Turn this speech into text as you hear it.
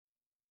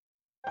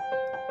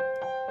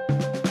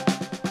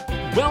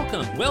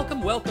Welcome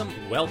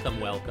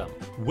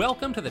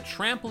to the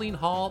Trampoline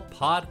Hall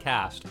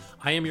podcast.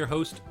 I am your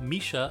host,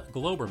 Misha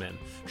Globerman.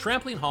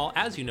 Trampoline Hall,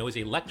 as you know, is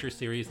a lecture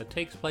series that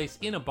takes place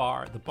in a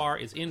bar. The bar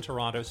is in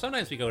Toronto.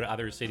 Sometimes we go to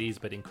other cities,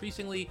 but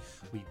increasingly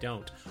we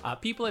don't.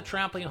 People at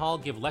Trampoline Hall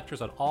give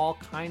lectures on all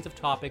kinds of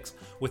topics,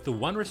 with the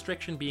one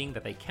restriction being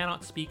that they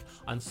cannot speak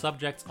on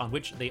subjects on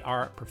which they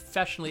are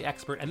professionally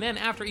expert. And then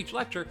after each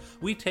lecture,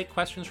 we take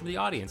questions from the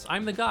audience.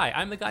 I'm the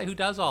guy who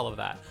does all of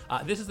that.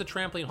 This is the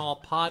Trampoline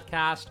Hall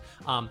podcast.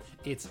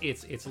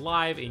 It's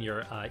live in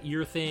your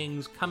ear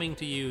things, coming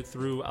to you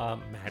through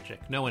magic.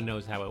 No one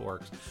knows how it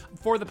works.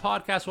 For the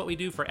podcast, what we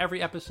do for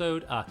every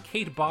episode,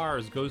 Kate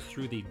Bars goes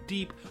through the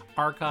deep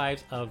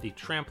archives of the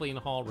Trampoline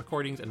Hall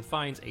recordings and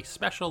finds a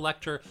special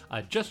lecture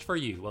just for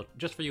you. Well,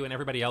 just for you and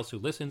everybody else who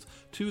listens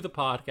to the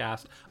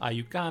podcast.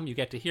 You come, you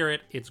get to hear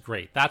it. It's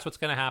great. That's what's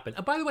going to happen.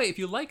 By the way, if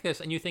you like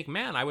this and you think,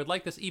 man, I would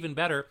like this even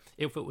better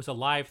if it was a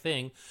live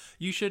thing,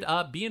 you should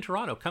be in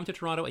Toronto. Come to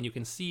Toronto and you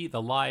can see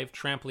the live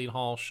Trampoline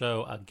Hall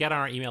show. Get on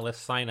our email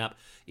list, sign up.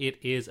 It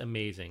is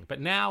amazing. But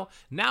now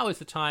is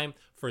the time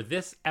for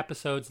this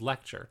episode's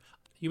lecture.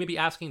 You may be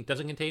asking, does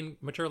it contain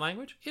mature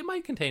language? It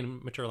might contain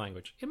mature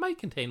language. It might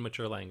contain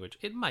mature language.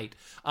 It might.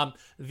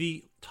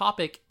 The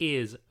topic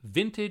is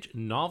vintage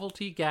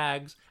novelty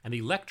gags, and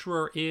the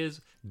lecturer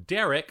is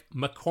Derek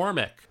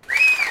McCormack.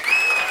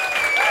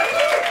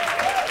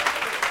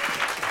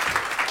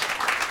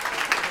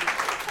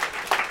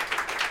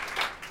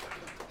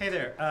 Hey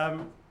there.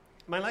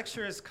 My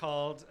lecture is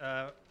called,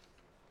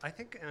 I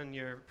think on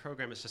your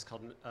program it's just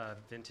called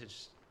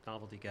Vintage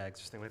Novelty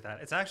Gags or something like that.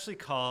 It's actually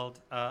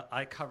called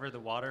I Cover the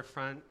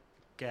Waterfront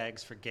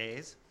Gags for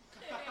Gays.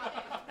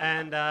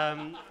 And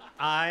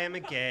I am a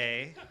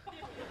gay,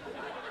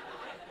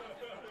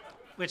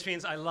 which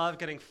means I love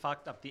getting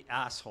fucked up the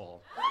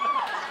asshole.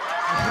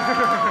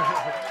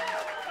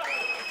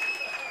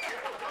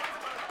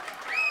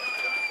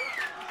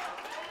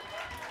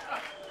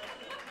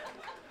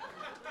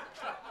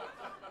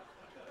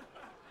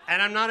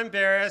 And I'm not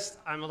embarrassed.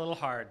 I'm a little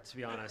hard, to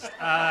be honest.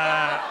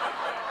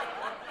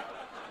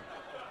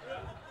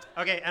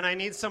 Okay, and I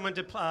need someone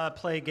to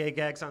play gay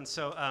gags on.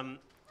 So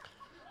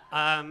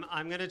I'm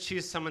going to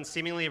choose someone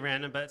seemingly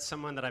random, but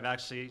someone that I've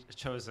actually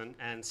chosen,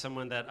 and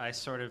someone that I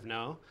sort of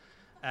know,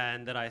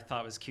 and that I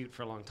thought was cute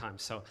for a long time.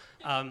 So,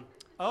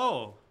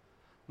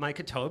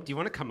 Micah Tobe, do you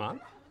want to come up?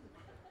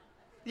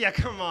 Yeah,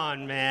 come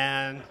on,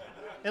 man.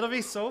 It'll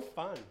be so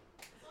fun.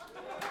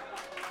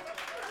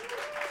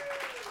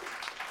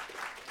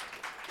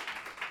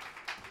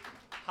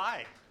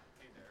 Hi.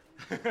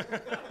 Hey there.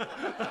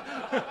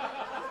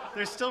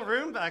 There's still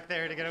room back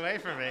there to get away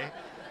from me.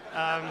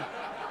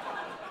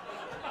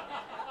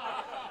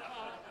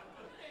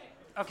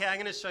 Okay, I'm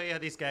going to show you how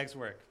these gags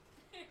work.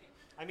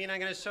 I'm going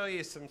to show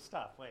you some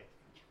stuff. Wait.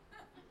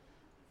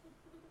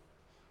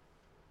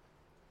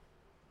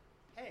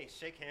 Hey,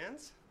 shake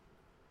hands.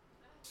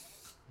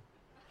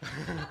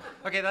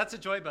 Okay, that's a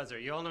joy buzzer.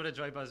 You all know what a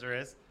joy buzzer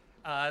is.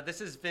 This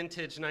is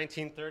vintage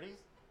 1930s.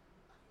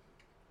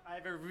 I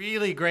have a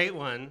really great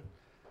one,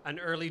 an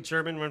early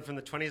German one from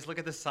the 20s. Look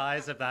at the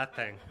size of that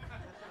thing.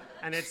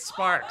 And it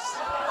sparks.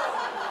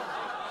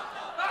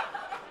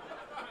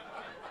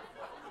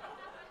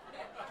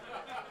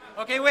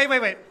 Okay,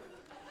 wait.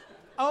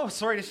 Oh,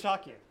 sorry to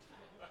shock you.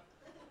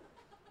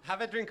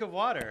 Have a drink of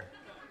water.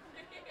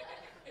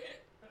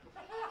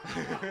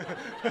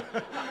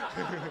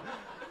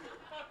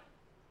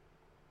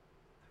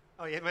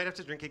 Oh, you might have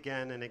to drink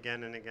again and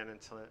again and again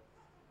until it...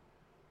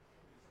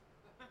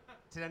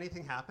 Did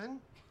anything happen?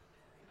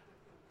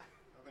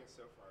 Nothing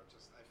so far,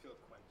 just I feel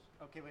quenched.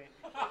 Okay, wait.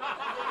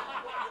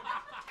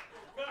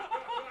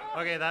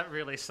 Okay, that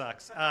really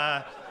sucks.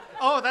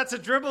 That's a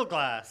dribble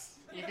glass.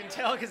 You can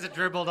tell because it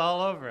dribbled all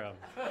over him.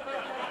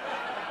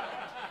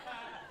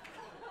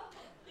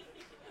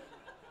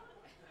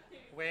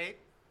 Wait.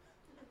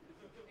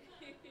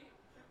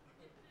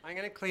 I'm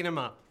going to clean him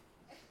up.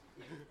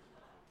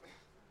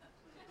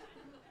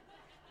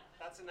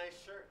 That's a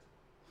nice shirt.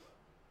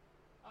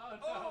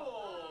 Oh!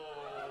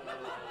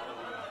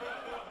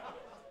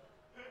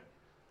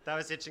 That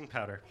was itching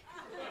powder.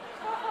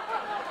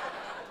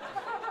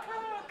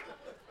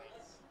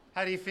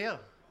 How do you feel?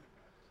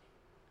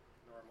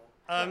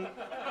 Normal.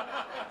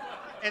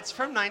 It's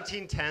from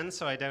 1910,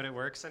 so I doubt it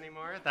works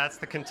anymore. That's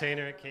the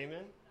container it came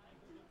in.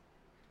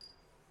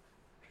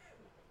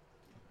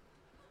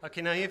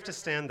 Okay, now you have to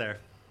stand there.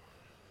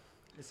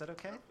 Is that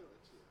okay?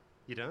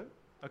 You don't?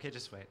 Okay,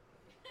 just wait.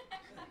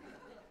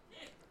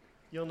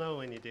 You'll know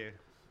when you do.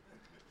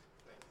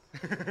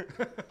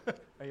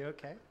 Are you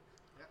okay?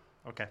 Yeah.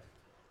 Okay.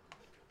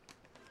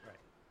 Right.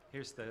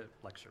 Here's the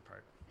lecture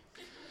part.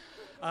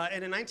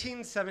 In a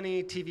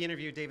 1970 TV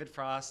interview, David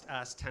Frost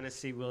asked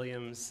Tennessee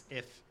Williams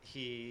if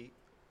he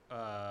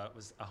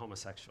was a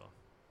homosexual.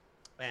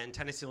 And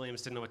Tennessee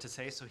Williams didn't know what to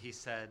say, so he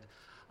said,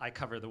 I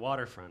cover the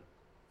waterfront.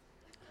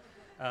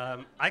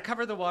 I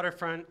Cover the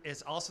Waterfront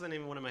is also the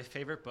name of one of my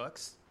favorite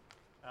books.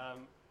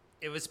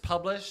 It was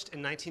published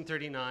in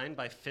 1939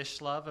 by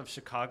Fish Love of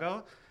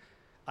Chicago.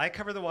 I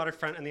cover the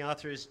waterfront, and the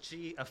author is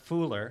G. A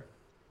Fooler.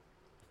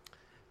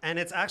 And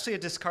it's actually a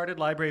discarded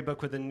library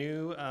book with a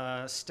new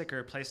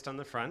sticker placed on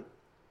the front.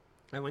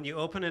 And when you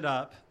open it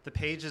up, the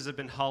pages have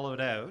been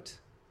hollowed out.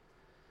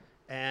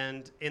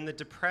 And in the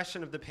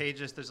depression of the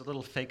pages, there's a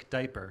little fake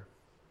diaper.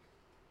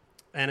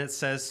 And it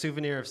says,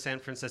 "Souvenir of San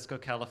Francisco,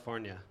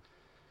 California."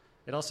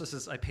 It also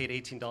says, "I paid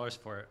 $18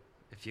 for it,"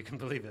 if you can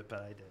believe it, but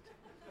I did.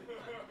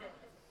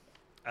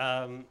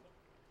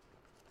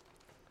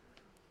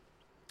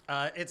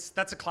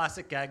 That's a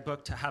classic gag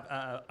book to have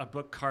a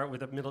book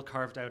with a middle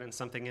carved out and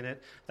something in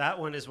it. That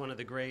one is one of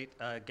the great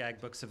gag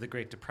books of the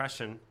Great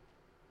Depression.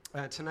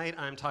 Tonight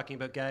I'm talking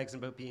about gags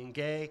and about being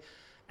gay.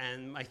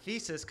 And my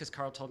thesis, because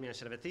Carl told me I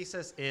should have a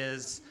thesis,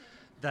 is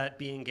that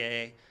being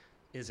gay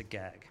is a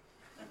gag.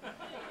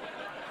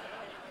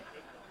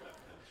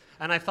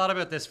 And I've thought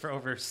about this for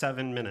over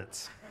 7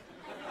 minutes.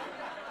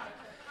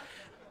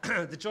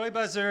 The joy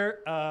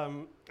buzzer,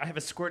 I have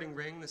a squirting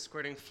ring, the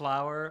squirting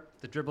flower,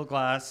 the dribble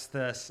glass,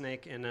 the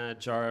snake in a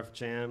jar of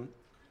jam.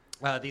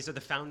 These are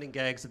the founding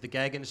gags of the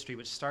gag industry,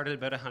 which started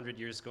about 100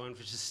 years ago and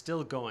which is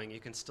still going. You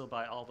can still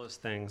buy all those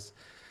things.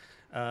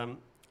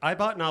 I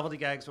bought novelty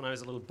gags when I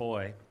was a little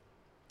boy,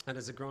 and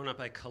as a grown-up,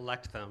 I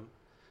collect them.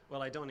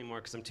 Well, I don't anymore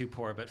because I'm too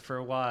poor, but for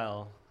a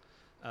while,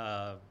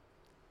 well,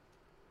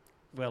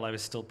 I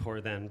was still poor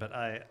then, but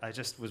I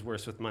just was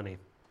worse with money.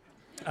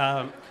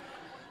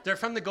 They're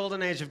from the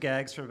golden age of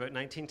gags from about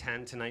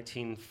 1910 to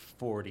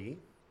 1940.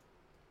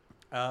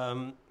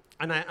 And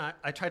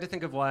I tried to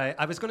think of why.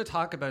 I was going to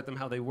talk about them,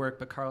 how they work,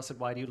 but Carl said,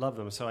 "Why do you love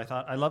them?" So I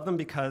thought, I love them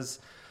because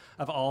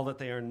of all that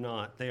they are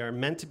not. They are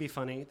meant to be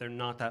funny. They're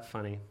not that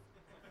funny.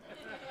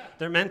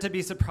 They're meant to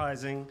be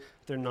surprising.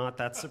 They're not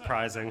that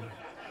surprising.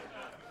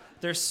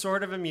 They're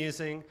sort of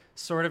amusing,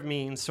 sort of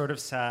mean, sort of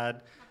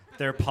sad.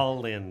 They're Paul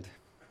Lind.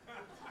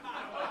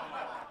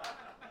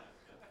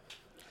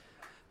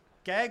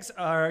 Gags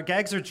are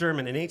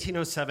German. In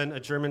 1807, a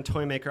German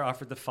toy maker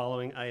offered the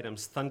following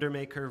items: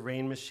 Thundermaker,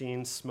 rain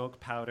machine, smoke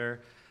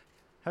powder.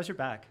 How's your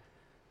back?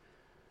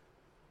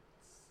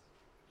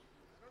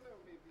 I don't know,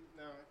 maybe,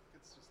 no,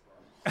 it's just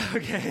wrong.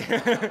 Okay.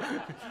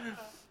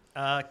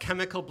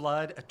 Chemical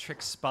blood, a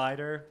trick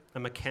spider, a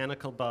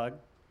mechanical bug.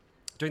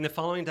 During the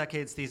following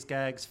decades, these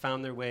gags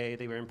found their way.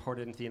 They were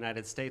imported into the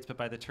United States, but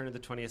by the turn of the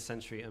 20th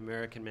century,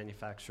 American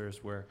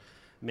manufacturers were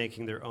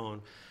making their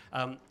own.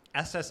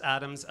 S.S.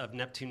 Adams of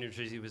Neptune, New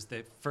Jersey, was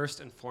the first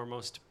and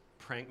foremost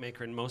prank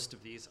maker, and most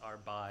of these are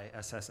by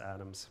S.S.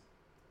 Adams.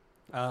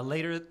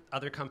 Later,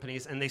 other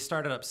companies, and they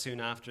started up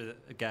soon after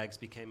the gags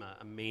became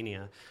a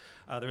mania.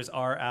 There was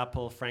R.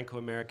 Apple,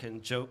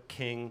 Franco-American, Joke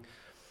King,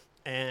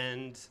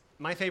 and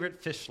my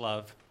favorite, Fish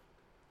Love,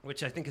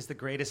 which I think is the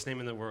greatest name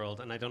in the world,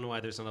 and I don't know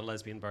why there's not a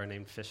lesbian bar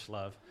named Fish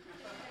Love.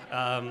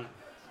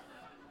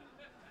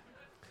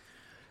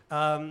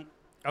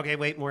 Okay,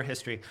 wait, more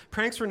history.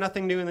 Pranks were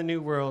nothing new in the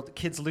New World.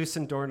 Kids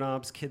loosened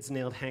doorknobs, kids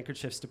nailed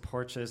handkerchiefs to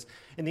porches.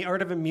 In The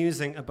Art of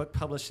Amusing, a book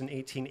published in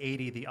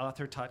 1880, the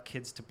author taught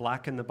kids to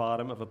blacken the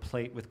bottom of a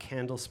plate with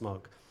candle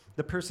smoke.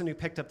 The person who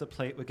picked up the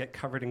plate would get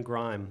covered in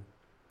grime.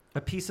 A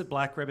piece of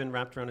black ribbon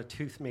wrapped around a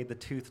tooth made the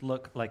tooth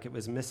look like it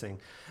was missing.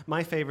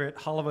 My favorite,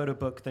 hollow out a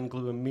book, then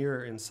glue a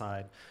mirror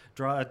inside.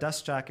 Draw a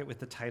dust jacket with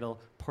the title,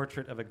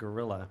 Portrait of a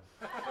Gorilla.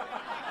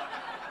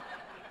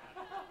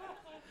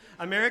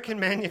 American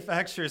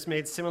manufacturers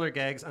made similar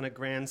gags on a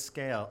grand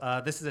scale.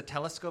 This is a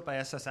telescope by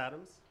S.S.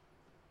 Adams.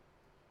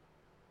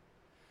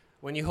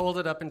 When you hold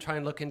it up and try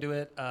and look into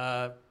it,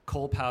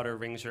 coal powder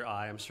rings your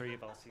eye. I'm sure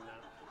you've all seen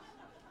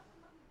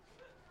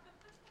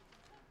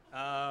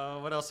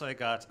that. What else have I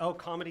got? Oh,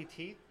 comedy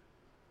teeth.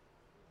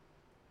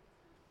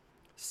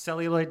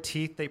 Celluloid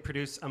teeth, they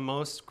produce a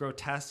most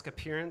grotesque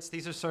appearance.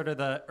 These are sort of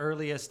the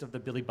earliest of the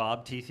Billy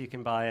Bob teeth you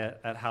can buy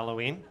at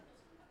Halloween.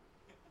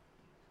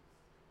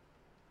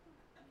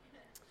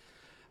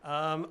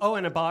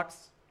 In a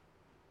box.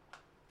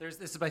 This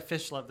is by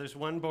Fish Love. There's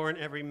one born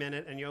every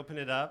minute, and you open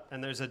it up,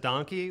 and there's a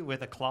donkey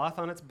with a cloth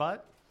on its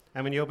butt.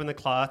 And when you open the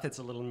cloth, it's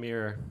a little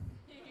mirror.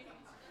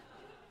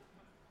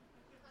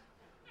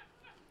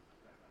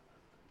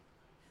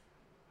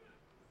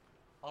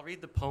 I'll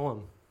read the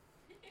poem.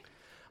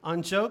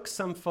 On jokes,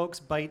 some folks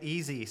bite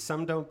easy,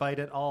 some don't bite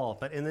at all.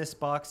 But in this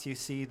box, you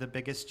see the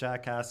biggest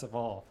jackass of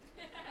all.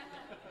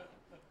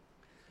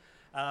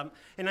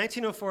 In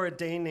 1904, a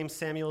Dane named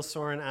Samuel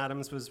Soren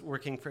Adams was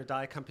working for a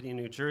dye company in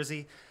New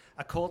Jersey.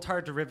 A coal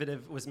tar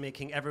derivative was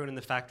making everyone in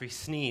the factory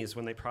sneeze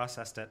when they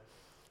processed it.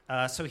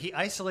 So he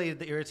isolated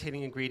the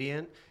irritating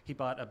ingredient. He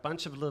bought a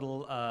bunch of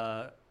little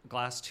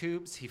glass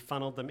tubes. He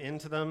funneled them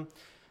into them,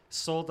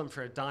 sold them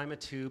for $0.10 a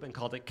tube, and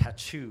called it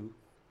Kachoo.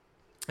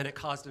 And it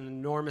caused an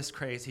enormous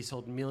craze. He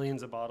sold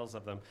millions of bottles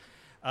of them.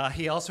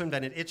 He also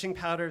invented itching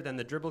powder, then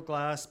the dribble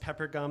glass,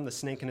 pepper gum, the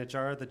snake in a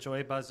jar, the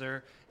joy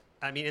buzzer.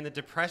 I mean, in the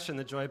Depression,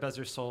 the joy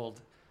buzzer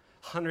sold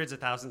hundreds of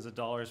thousands of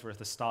dollars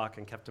worth of stock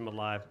and kept him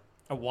alive.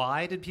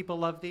 Why did people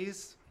love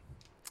these?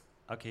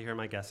 Okay, here are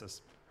my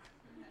guesses.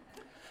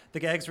 The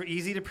gags were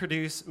easy to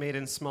produce, made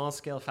in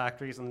small-scale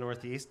factories in the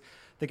Northeast.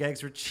 The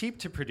gags were cheap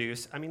to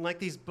produce. I mean, like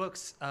these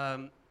books,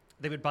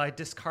 they would buy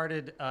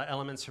discarded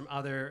elements from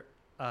other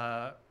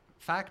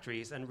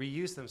factories and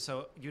reuse them.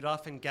 So you'd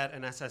often get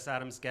an SS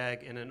Adams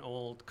gag in an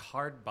old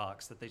card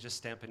box that they just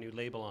stamp a new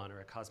label on, or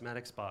a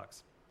cosmetics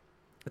box.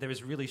 But they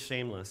was really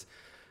shameless.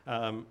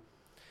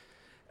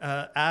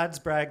 Ads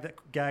bragged that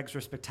gags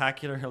were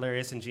spectacular,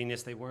 hilarious, and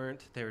genius. They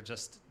weren't. They were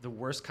just the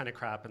worst kind of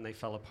crap, and they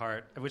fell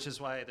apart, which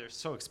is why they're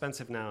so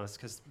expensive now. It's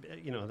because,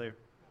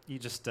 you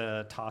just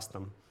toss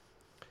them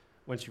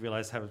once you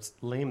realize how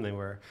lame they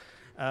were.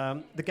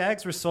 The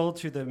gags were sold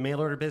through the mail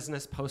order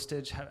business.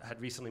 Postage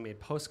had recently made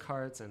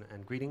postcards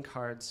and greeting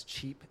cards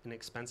cheap and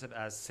inexpensive,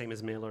 same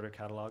as mail order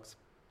catalogs.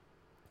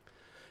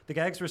 The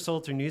gags were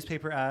sold through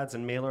newspaper ads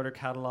and mail order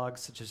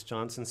catalogs such as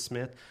Johnson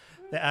Smith.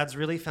 The ads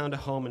really found a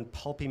home in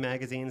pulpy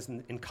magazines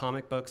and in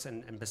comic books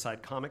and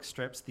beside comic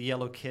strips. The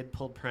Yellow Kid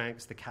pulled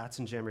pranks, the Cats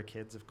and Jammer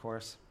Kids, of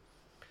course.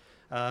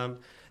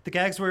 The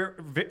gags were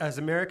as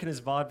American as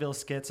vaudeville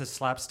skits, as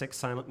slapstick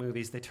silent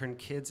movies. They turned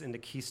kids into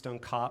Keystone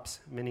Cops,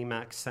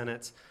 Mini-Max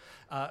Senates.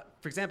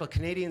 For example,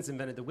 Canadians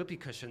invented the whoopee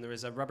cushion. There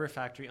was a rubber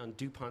factory on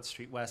DuPont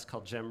Street West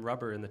called Gem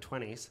Rubber in the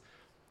 1920s.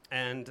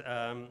 And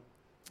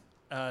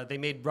they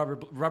made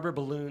rubber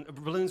balloons.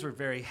 Balloons were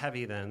very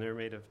heavy then. They were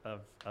made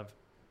of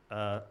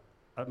a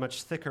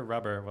much thicker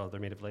rubber. Well, they're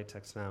made of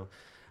latex now.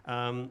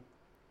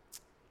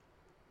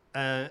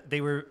 They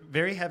were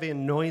very heavy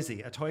and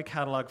noisy. A toy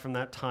catalog from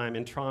that time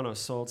in Toronto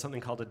sold something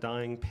called a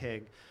dying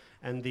pig.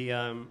 And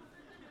the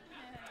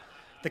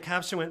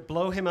caption went,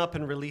 "Blow him up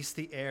and release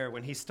the air.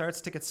 When he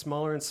starts to get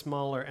smaller and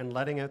smaller and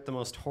letting out the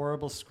most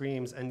horrible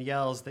screams and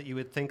yells that you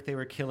would think they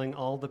were killing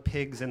all the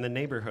pigs in the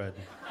neighborhood."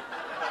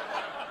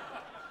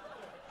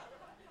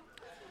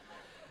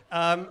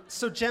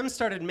 So Gem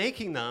started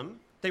making them.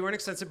 They weren't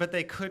expensive, but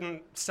they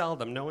couldn't sell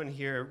them. No one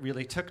here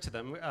really took to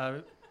them.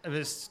 It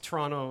was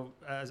Toronto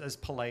as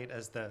polite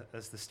as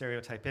the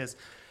stereotype is,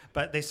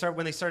 but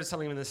when they started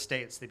selling them in the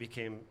States, they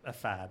became a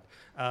fad.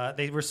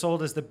 They were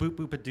sold as the Boop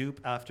Boop a Doop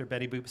after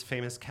Betty Boop's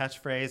famous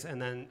catchphrase,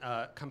 and then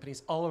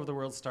companies all over the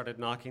world started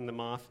knocking them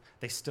off.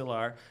 They still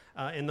are.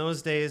 In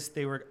those days,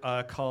 they were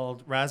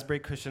called raspberry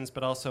cushions,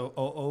 but also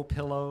Oh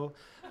Pillow,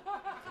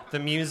 the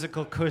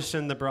musical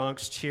cushion, the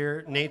Bronx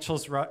Cheer,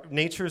 Nature's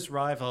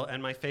Rival,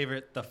 and my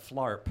favorite, the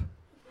Flarp.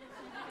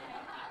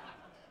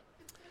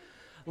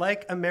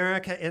 Like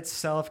America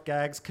itself,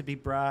 gags could be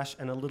brash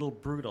and a little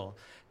brutal.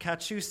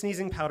 Cachu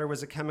sneezing powder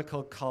was a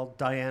chemical called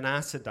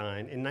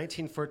dianacidine. In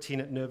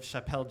 1914 at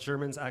Neuve-Chapelle,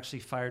 Germans actually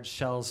fired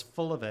shells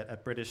full of it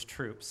at British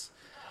troops.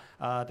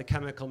 The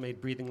chemical made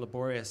breathing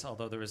laborious,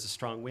 although there was a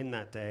strong wind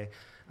that day.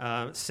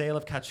 Sale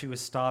of Cachu was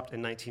stopped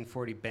in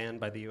 1940, banned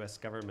by the US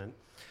government.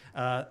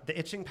 The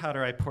itching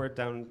powder I poured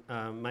down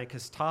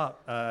Micah's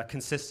top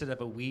consisted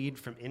of a weed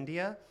from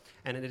India,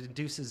 and it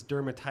induces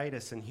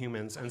dermatitis in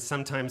humans and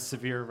sometimes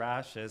severe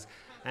rashes,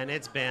 and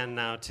it's banned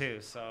now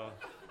too, so.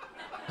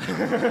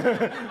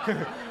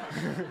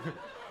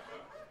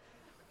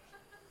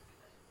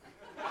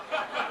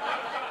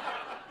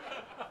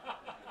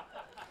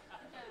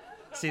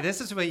 See,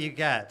 this is what you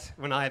get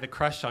when I have a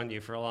crush on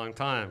you for a long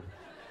time.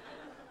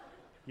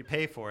 You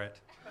pay for it.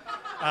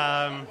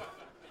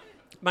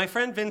 My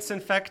friend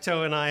Vincent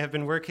Fecto and I have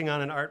been working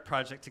on an art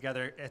project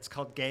together. It's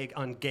called Gay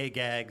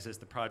Gags is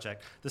the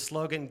project. The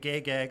slogan,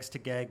 Gay Gags to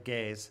Gag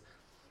Gays.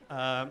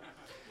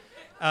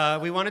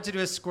 We wanted to do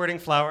a squirting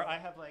flower. I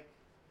have like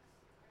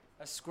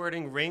a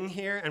squirting ring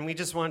here, and we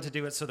just wanted to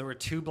do it so there were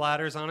two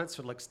bladders on it,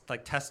 so it looks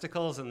like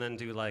testicles, and then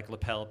do like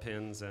lapel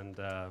pins, and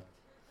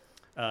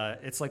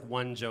it's like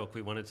one joke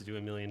we wanted to do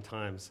 1,000,000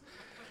 times.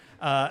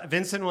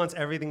 Vincent wants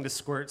everything to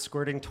squirt,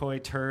 squirting toy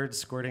turds,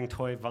 squirting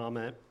toy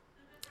vomit.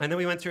 And then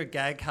we went through a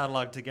gag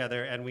catalog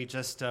together, and we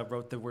just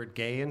wrote the word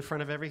gay in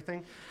front of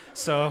everything.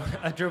 So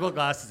a dribble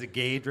glass is a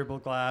gay dribble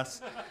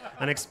glass.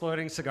 An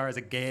exploding cigar is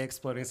a gay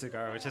exploding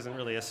cigar, which isn't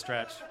really a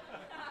stretch.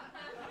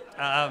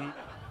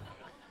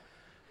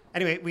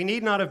 Anyway, we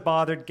need not have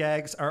bothered.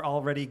 Gags are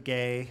already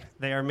gay.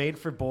 They are made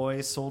for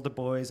boys, sold to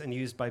boys, and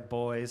used by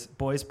boys.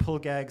 Boys pull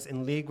gags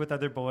in league with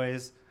other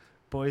boys.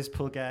 Boys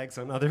pull gags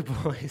on other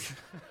boys.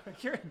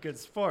 You're a good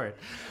sport.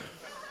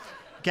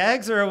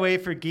 Gags are a way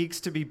for geeks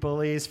to be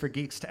bullies, for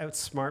geeks to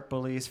outsmart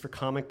bullies, for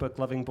comic book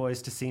loving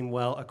boys to seem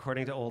well.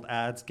 According to old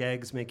ads,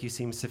 gags make you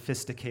seem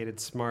sophisticated,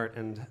 smart,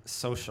 and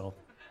social.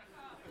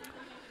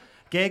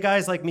 Gay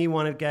guys like me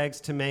wanted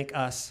gags to make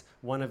us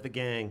one of the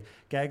gang.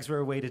 Gags were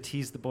a way to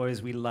tease the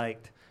boys we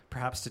liked.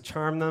 Perhaps to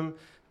charm them?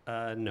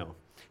 No.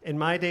 In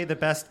my day, the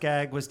best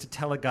gag was to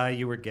tell a guy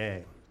you were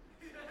gay.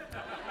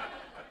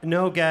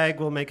 No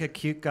gag will make a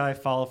cute guy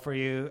fall for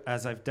you.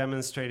 As I've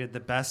demonstrated, the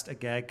best a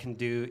gag can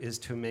do is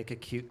to make a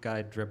cute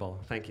guy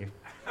dribble. Thank you.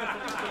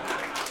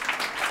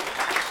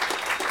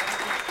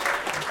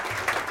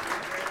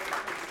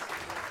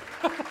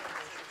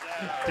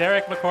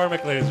 Derek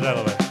McCormack, ladies and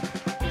gentlemen.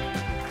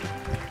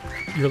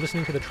 You're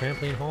listening to the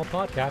Trampoline Hall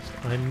podcast.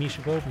 I'm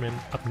Misha Globerman.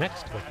 Up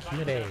next, a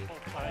Q&A.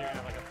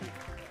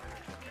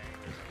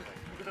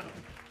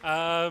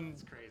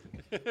 It's crazy.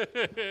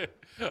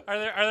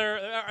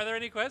 Are there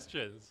any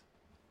questions?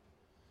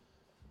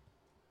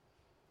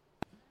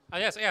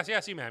 Yes,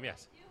 you, ma'am.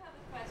 Yes. I do have a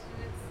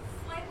question.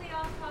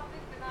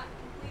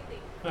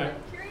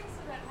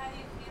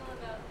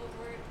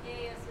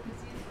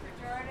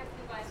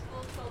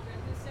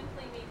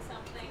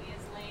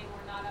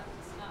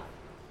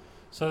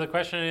 So the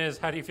question is,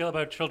 how do you feel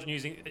about children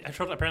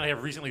apparently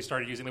have recently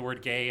started using the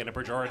word gay in a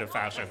pejorative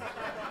fashion?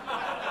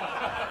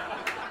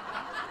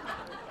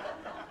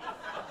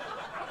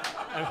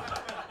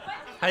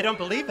 I don't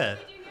believe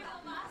it. Did you hear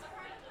the last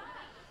part of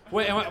that?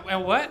 Wait,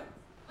 and what?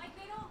 Like,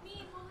 they don't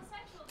mean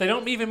homosexual. They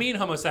don't even mean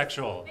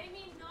homosexual. They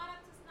mean not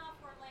up to snuff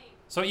or late.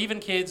 So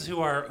even kids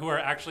who are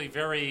actually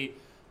very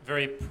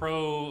queer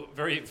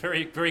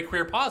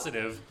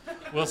positive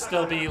will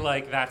still be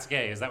like, that's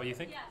gay. Is that what you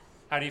think? Yes.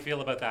 How do you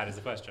feel about that is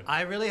the question.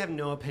 I really have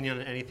no opinion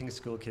on anything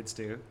school kids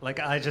do.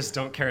 Like, I just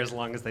don't care as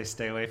long as they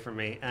stay away from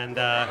me. And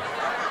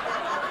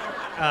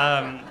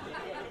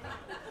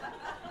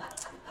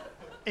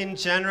in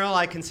general,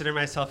 I consider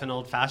myself an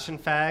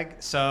old-fashioned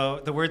fag.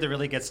 So the word that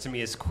really gets to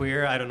me is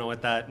queer. I don't know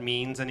what that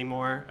means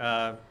anymore.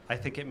 I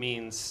think it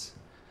means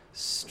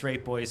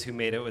straight boys who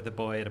made it with a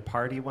boy at a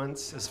party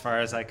once, as far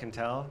as I can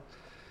tell.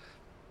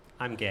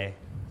 I'm gay.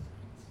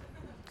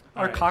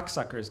 All Or right.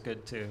 cocksucker is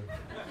good too.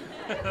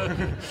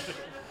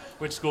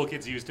 Which school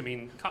kids use to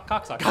mean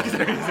cocksucker.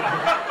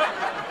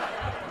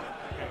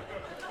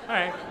 All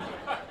right.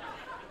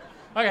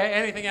 Okay,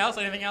 anything else?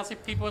 Anything else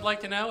people would like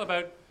to know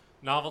about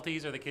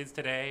novelties or the kids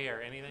today or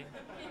anything?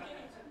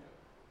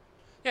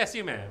 Yes,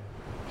 you, ma'am.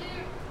 So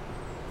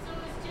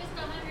it's just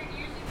 100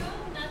 years ago?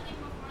 Nothing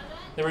before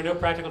that? There were no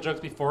practical jokes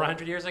before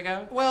 100 years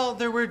ago? Well,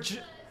 there were... The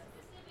specific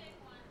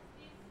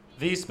ones.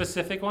 These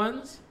specific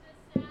ones?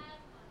 The sad ones.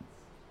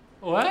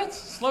 What?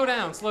 Slow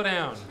down.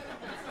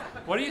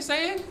 What are you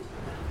saying?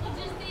 Well,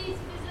 just these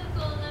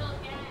physical little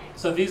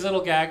gags. So these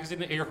little gags,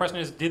 your question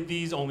is, did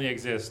these only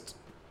exist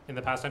in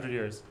the past 100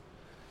 years?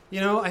 You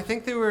know, I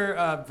think there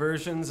were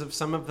versions of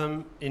some of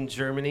them in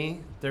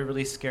Germany. They're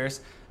really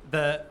scarce.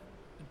 The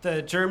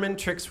German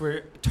tricks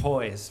were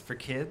toys for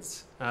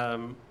kids,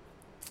 and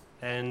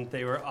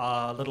they were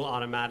little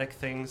automatic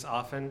things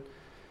often.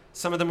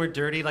 Some of them were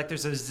dirty. Like,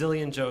 there's a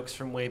zillion jokes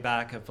from way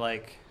back of,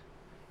 like,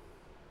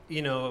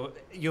 you know,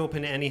 you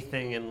open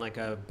anything and, like,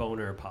 a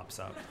boner pops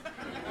up.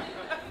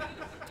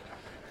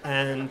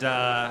 And,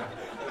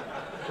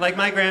 like,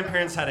 my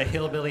grandparents had a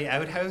hillbilly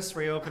outhouse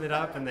where you open it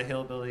up and the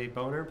hillbilly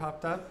boner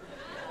popped up.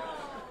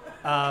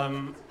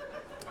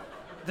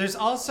 There's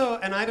also,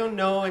 and I don't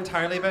know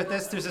entirely about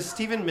this, there's a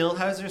Stephen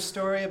Milhauser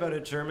story about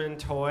a German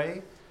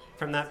toy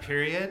from that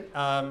period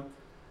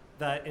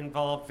that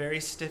involved very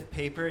stiff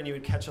paper, and you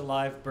would catch a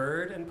live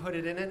bird and put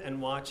it in it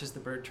and watch as the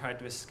bird tried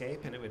to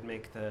escape, and it would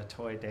make the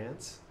toy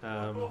dance.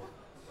 The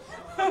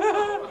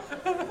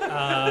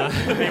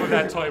name of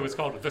that toy was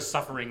called The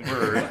Suffering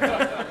Bird.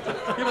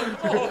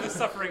 Oh, The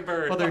Suffering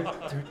Bird. Well, they're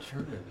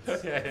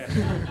Germans. Yeah.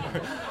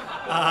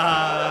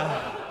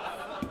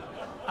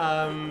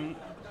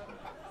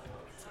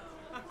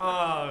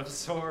 Oh,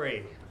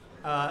 sorry.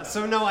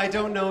 So no, I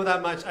don't know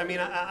that much. I mean,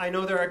 I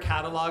know there are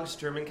catalogs,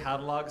 German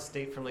catalogs,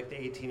 date from like the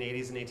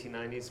 1880s and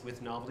 1890s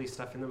with novelty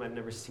stuff in them. I've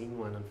never seen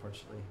one,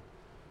 unfortunately.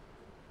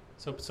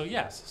 So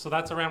yes. So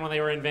that's around when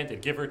they were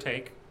invented, give or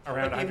take.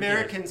 Around But the 100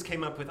 Americans years.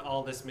 came up with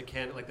all this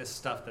like this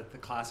stuff, the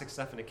classic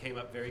stuff, and it came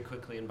up very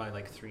quickly, and by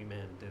like 3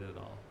 men did it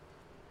all.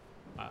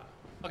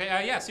 Okay,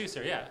 yeah, Sue,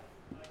 sir, yeah.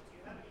 Do you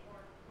have any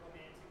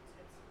more romantic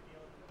tips for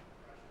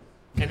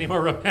dealing with crushes? Any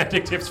more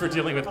romantic tips for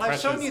dealing with Well, I've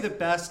crushes? shown you the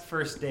best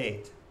first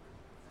date.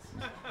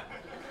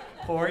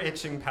 Pour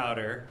itching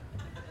powder.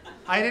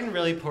 I didn't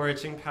really pour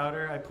itching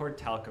powder. I poured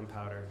talcum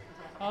powder.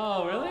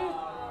 Oh, really?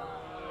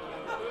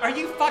 Are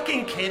you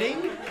fucking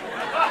kidding?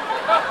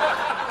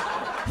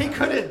 He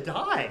could have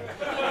died.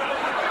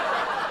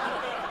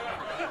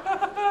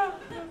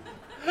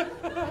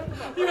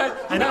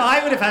 And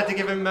I would have had to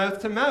give him mouth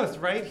to mouth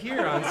right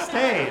here on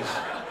stage.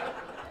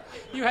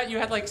 You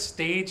had like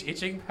stage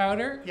itching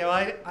powder? Yeah,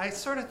 well, I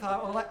sort of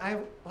thought, well,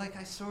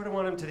 I sort of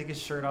want him to take his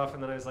shirt off,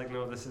 and then I was like,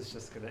 no, this is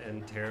just gonna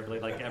end terribly.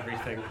 Like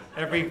everything,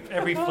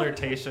 every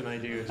flirtation I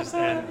do just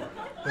end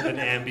with an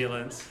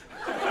ambulance.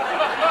 All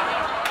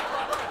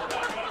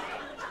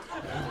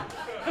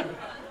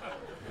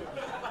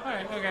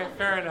right, okay,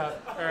 fair enough.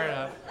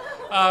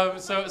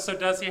 So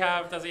does he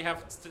have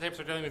tips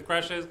for dealing with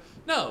crushes?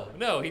 No,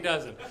 he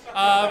doesn't.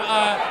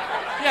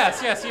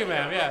 Yes, you,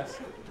 ma'am, yes.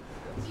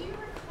 Do you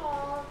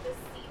recall the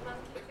sea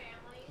monkey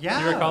family? Yeah.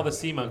 You recall the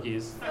sea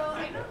monkeys? So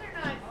I know they're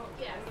not,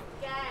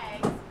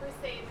 gags per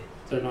se.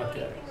 But do They're you know not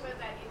anything gags. about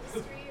that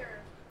industry or?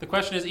 The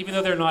question is, even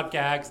though they're not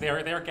gags,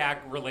 they're gag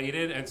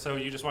related, and so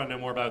you just want to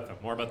know more about them.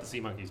 More about the sea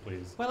monkeys,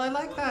 please. Well, I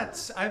like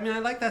that. I mean, I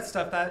like that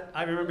stuff. That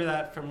I remember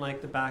that from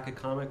like the back of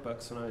comic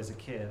books when I was a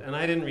kid. And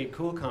I didn't read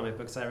cool comic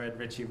books. I read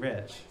Richie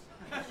Rich.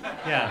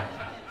 Yeah.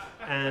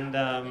 And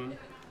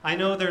I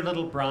know they're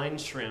little brine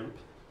shrimp,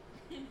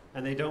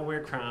 and they don't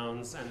wear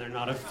crowns, and they're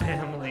not a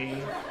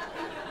family.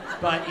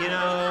 But you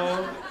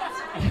know,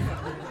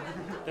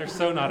 They're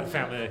so not a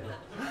family.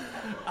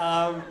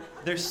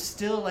 they're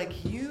still like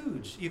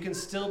huge. You can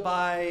still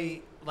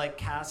buy like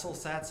castle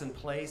sets and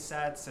play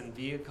sets and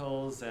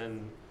vehicles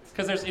and.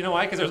 Because there's, you know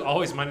why? Because there's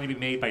always money to be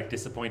made by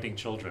disappointing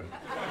children.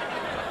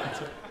 That's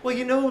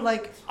Well,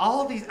 like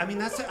all these. I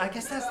mean, I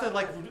guess that's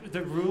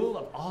the rule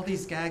of all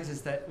these gags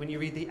is that when you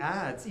read the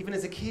ads, even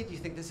as a kid, you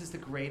think this is the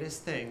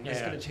greatest thing. It's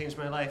going to change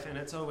my life, and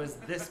it's always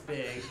this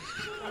big,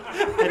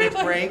 and it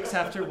breaks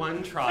after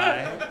one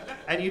try.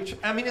 And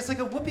it's like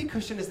a whoopee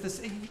cushion. Is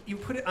this? You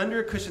put it under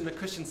a cushion. The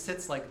cushion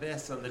sits like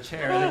this on the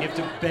chair, and then you have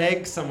to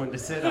beg someone to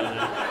sit on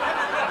it.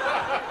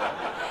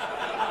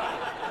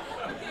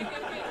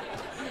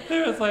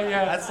 It was like,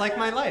 yeah. That's like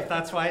my life.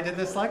 That's why I did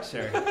this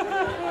lecture.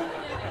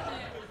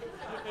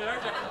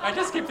 I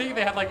just keep thinking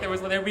they had like it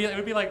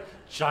would be like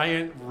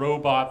giant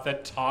robot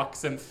that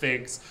talks and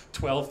thinks,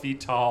 12 feet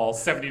tall,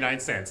 79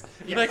 cents.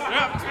 You're like,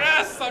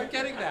 yes, I'm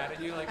getting that.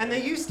 And you like. And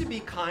they used to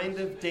be kind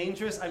of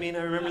dangerous. I mean,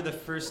 I remember the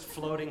first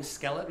floating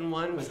skeleton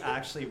one was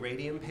actually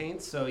radium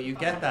paint. So you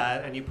get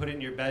that and you put it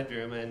in your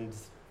bedroom, and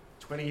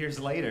 20 years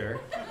later.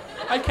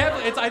 I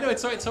know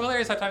it's so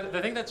hilarious how times the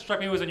thing that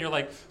struck me was when you're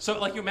like, so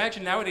like you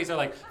imagine nowadays they're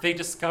like they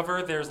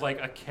discover there's like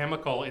a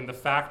chemical in the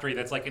factory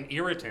that's like an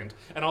irritant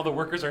and all the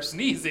workers are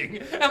sneezing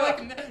and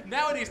like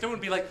nowadays no one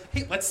would be like,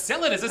 hey, let's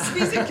sell it as a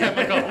sneezing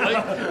chemical.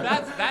 Like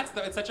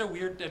it's such a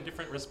weird and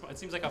different response. It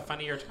seems like a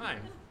funnier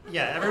time.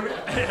 Yeah, everyone.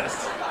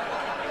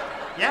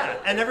 Yeah,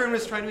 and everyone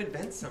was trying to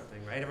invent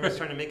something, right? Everyone was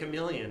trying to make $1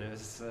 million. It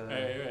was.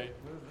 Right.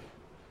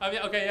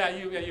 Okay, yeah,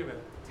 you.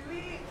 Do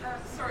we,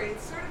 sorry,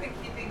 it's sort of in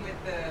keeping with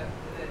the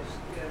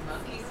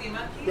sea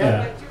monkey.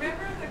 Yeah. But do you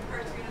remember the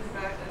cartoon in the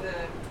back, the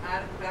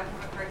ad at the back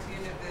of the cartoon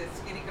of the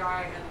skinny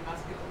guy and the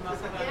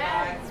muscle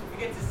guy? He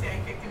gets his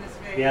sand kicked in his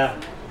face. Yeah.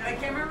 And I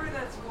can't remember who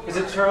that's for. Is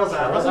it Charles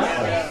Atlas?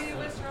 Yeah, maybe it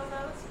was Charles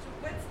Atlas.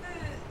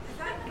 Is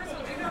that, first of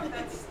all, do you know if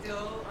that's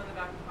still on the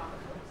back of comic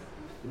books?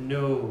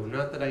 No,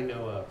 not that I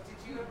know of. Did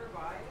you ever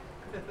buy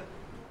it?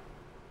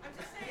 I'm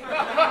just saying.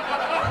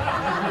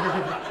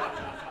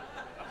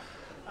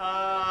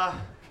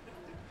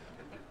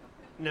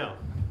 No.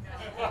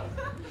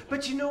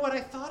 But you know what?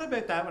 I thought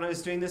about that when I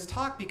was doing this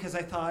talk because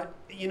I thought,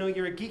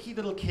 you're a geeky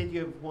little kid.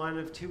 You have one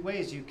of two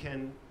ways. You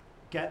can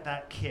get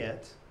that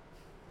kit,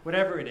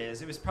 whatever it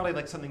is. It was probably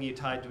like something you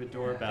tied to a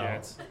doorbell. Yeah,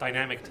 it's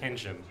dynamic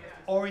tension.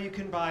 Or you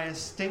can buy a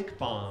stink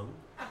bomb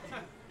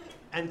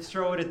and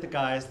throw it at the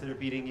guys that are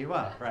beating you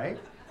up, right?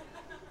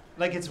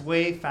 Like it's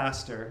way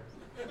faster.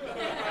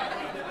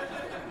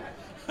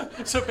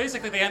 So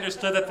basically, they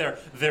understood that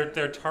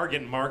their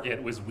target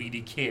market was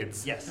weedy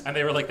kids. Yes. And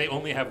they were like, they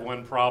only have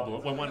one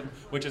problem,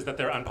 which is that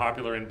they're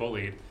unpopular and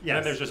bullied. Yes. And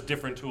then there's just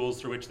different tools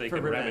through which they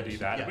can remedy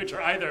that, yeah. which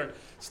are either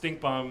stink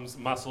bombs,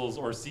 mussels,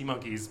 or sea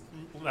monkeys.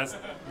 That's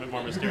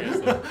more mysterious.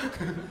 Though.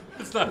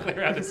 It's not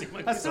clear how the sea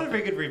monkeys. That's not a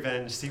very good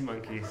revenge, sea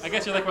monkeys. I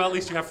guess you're like, well, at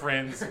least you have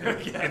friends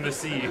in the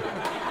sea.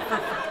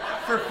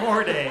 For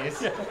 4 days.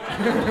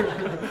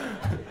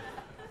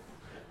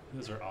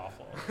 Those are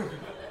awful.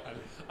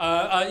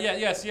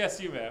 Yes,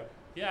 you, ma'am.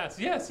 Yes,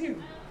 you. Do you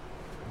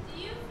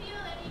feel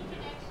any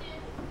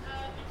connection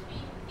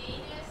between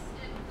gayness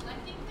and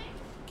collecting things?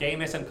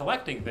 Gayness and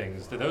collecting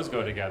things, do those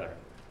go together?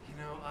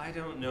 I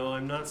don't know.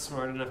 I'm not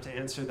smart enough to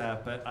answer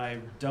that, but I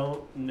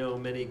don't know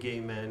many gay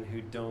men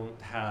who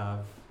don't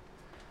have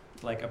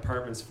like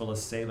apartments full of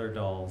sailor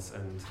dolls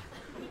and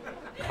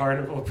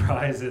carnival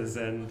prizes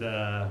and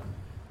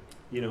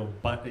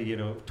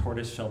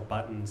tortoiseshell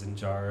buttons in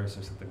jars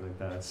or something like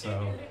that.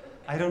 So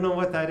I don't know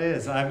what that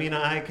is. I mean,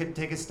 I could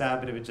take a stab,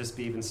 but it would just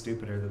be even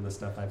stupider than the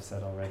stuff I've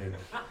said already.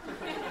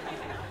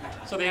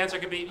 So the answer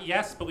could be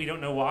yes, but we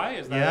don't know why?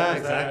 Is that? Yeah,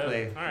 is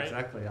exactly. That all right.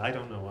 Exactly. I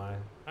don't know why.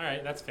 All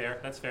right, that's fair.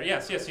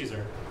 Yes,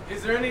 Caesar.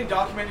 Is there any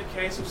documented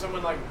case of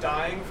someone like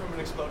dying from an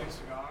exploding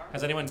cigar?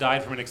 Has anyone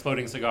died from an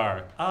exploding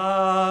cigar?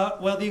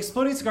 Well, the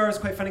exploding cigar is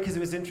quite funny because it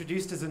was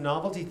introduced as a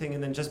novelty thing,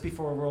 and then just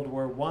before World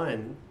War I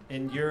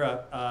in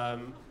Europe,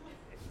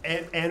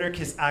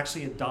 anarchists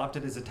actually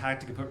adopted as a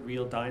tactic to put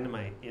real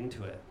dynamite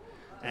into it.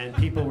 And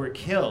people were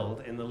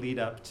killed in the lead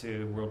up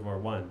to World War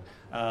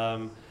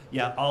I.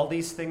 All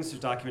these things are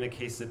documented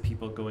cases of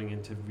people going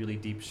into really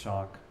deep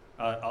shock.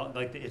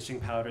 Like the itching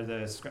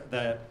powder,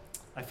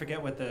 I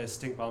forget what the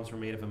stink bombs were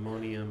made of,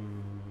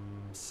 ammonium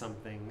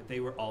something. They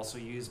were also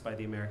used by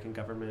the American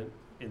government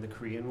in the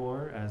Korean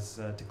War as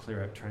to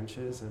clear out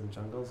trenches and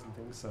jungles and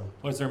things. So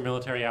Was there a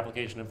military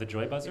application of the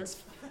joy buzzer?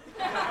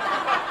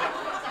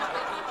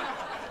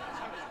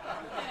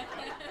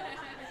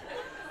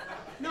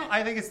 No,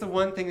 I think it's the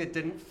one thing that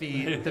didn't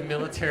feed the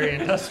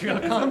military-industrial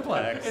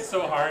complex. It's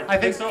so hard. I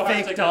think It's so hard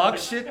fake to dog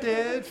shit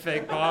did,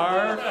 fake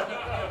bar.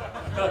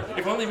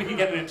 If only we could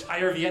get an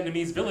entire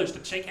Vietnamese village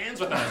to shake hands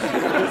with us.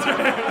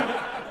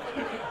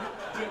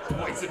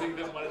 Poisoning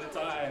them one at a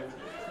time.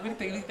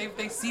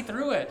 They see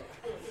through it.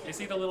 They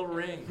see the little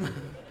ring.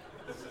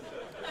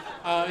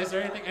 Is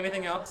there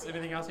anything else?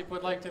 Anything else you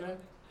would like to know?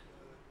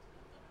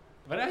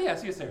 But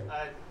yes, you sir.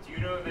 Do you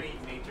know of any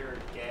major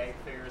gag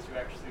figures who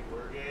actually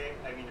were gay?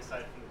 I mean,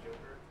 aside from the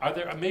Joker. Are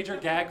there major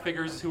gag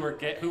figures who were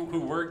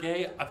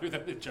gay other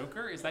than the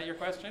Joker? Is that your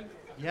question?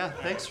 Yeah,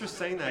 thanks for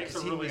saying that, Thanks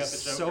because for he ruling was out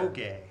the so Joker.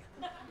 gay.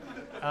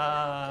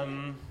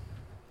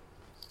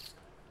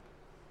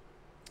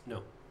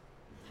 No.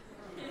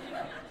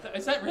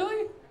 Is that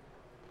really?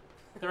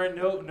 There are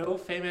no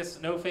famous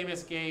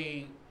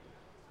gay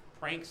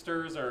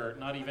pranksters or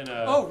not even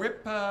a... Oh,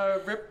 Rip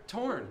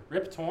Torn.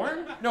 Rip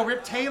Torn? No,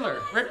 Rip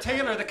Taylor. Rip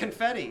Taylor, the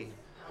confetti.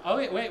 Oh,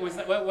 wait, was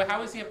that...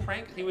 how was he a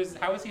prank...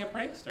 How was he a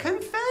prankster?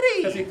 Confetti!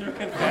 Because he threw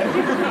confetti?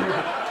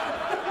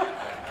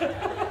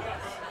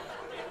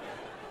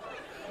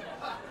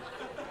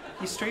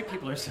 You straight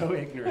people are so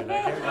ignorant.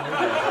 I can't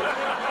believe it.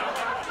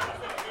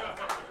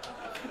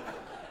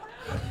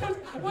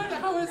 What?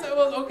 How is that?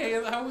 Well,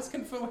 okay. How is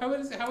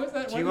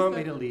that? Do you want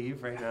me to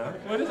leave right now?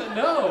 What is it?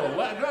 No.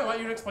 What? No. I want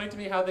you to explain to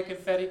me how the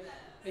confetti.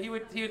 He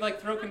would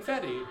like throw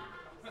confetti.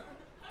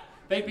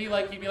 He'd be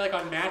like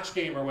on Match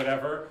Game or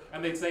whatever,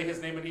 and they'd say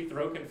his name and he'd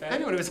throw confetti. I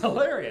know, it was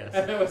hilarious.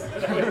 And that was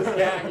his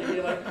gag. He'd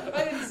be like,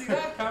 I didn't see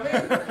that coming.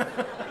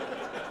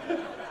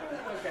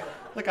 Okay.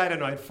 Look, I don't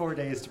know. I had 4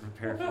 days to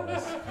prepare for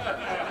this.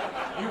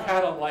 You've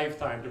had a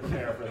lifetime to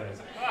prepare for this.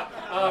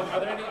 Are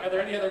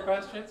there any other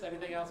questions?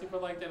 Anything else people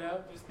would like to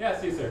know? Yeah,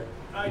 Caesar.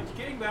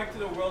 Getting back to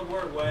the World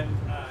War I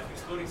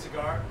exploding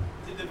cigar,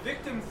 did the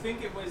victim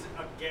think it was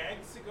a gag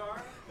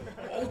cigar?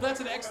 Oh, that's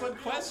an excellent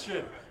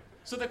question.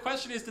 So the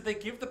question is, did they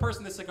give the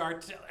person the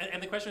cigar,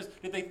 and the question is,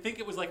 did they think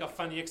it was like a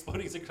funny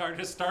exploding cigar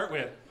to start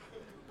with?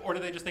 Or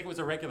did they just think it was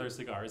a regular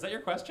cigar? Is that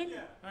your question?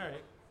 Yeah. All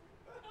right.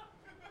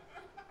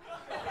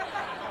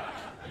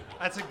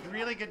 That's a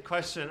really good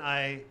question.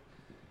 There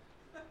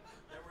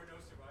were no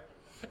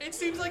survivors. It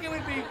seems like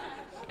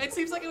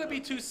it would be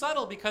too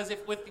subtle, because if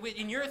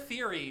in your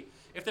theory,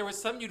 if there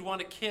was someone you'd want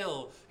to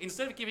kill,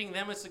 instead of giving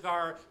them a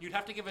cigar, you'd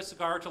have to give a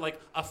cigar to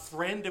like a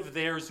friend of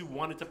theirs who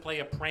wanted to play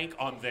a prank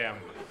on them.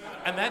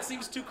 And that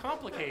seems too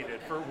complicated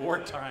for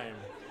wartime.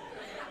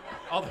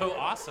 Although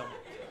awesome.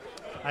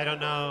 I don't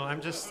know.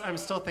 I'm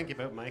still thinking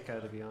about Micah,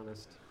 to be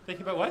honest.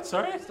 Thinking about what?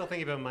 Sorry? Still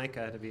thinking about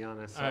Micah, to be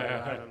honest. So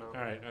I don't know.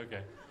 All right,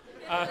 okay.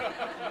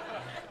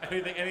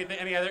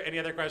 Any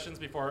other questions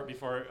before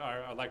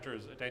our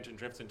lecturer's attention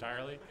drifts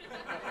entirely?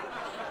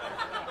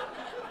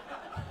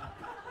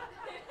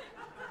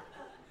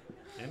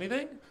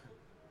 Anything?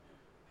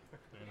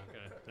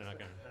 They're not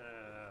gonna.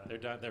 They're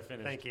done. They're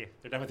finished. Thank you.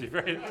 They're done with you.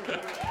 Right?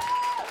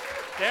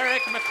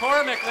 Derek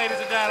McCormack, ladies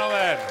and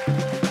gentlemen.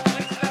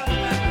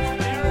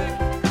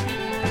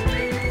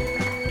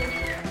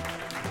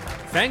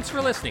 Thanks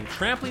for listening.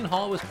 Trampoline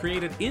Hall was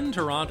created in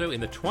Toronto in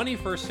the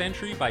 21st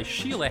century by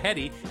Sheila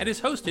Heddy and is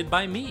hosted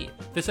by me.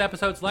 This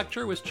episode's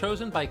lecture was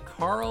chosen by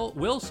Carl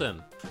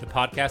Wilson. The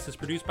podcast is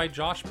produced by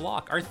Josh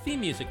Block. Our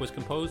theme music was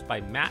composed by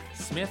Matt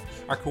Smith.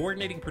 Our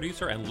coordinating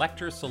producer and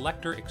lecture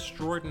selector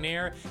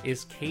extraordinaire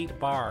is Kate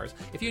Bars.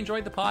 If you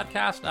enjoyed the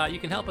podcast, you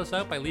can help us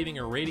out by leaving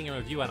a rating and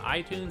review on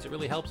iTunes. It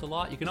really helps a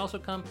lot. You can also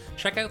come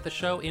check out the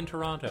show in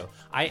Toronto.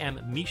 I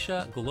am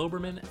Misha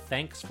Globerman.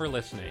 Thanks for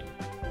listening.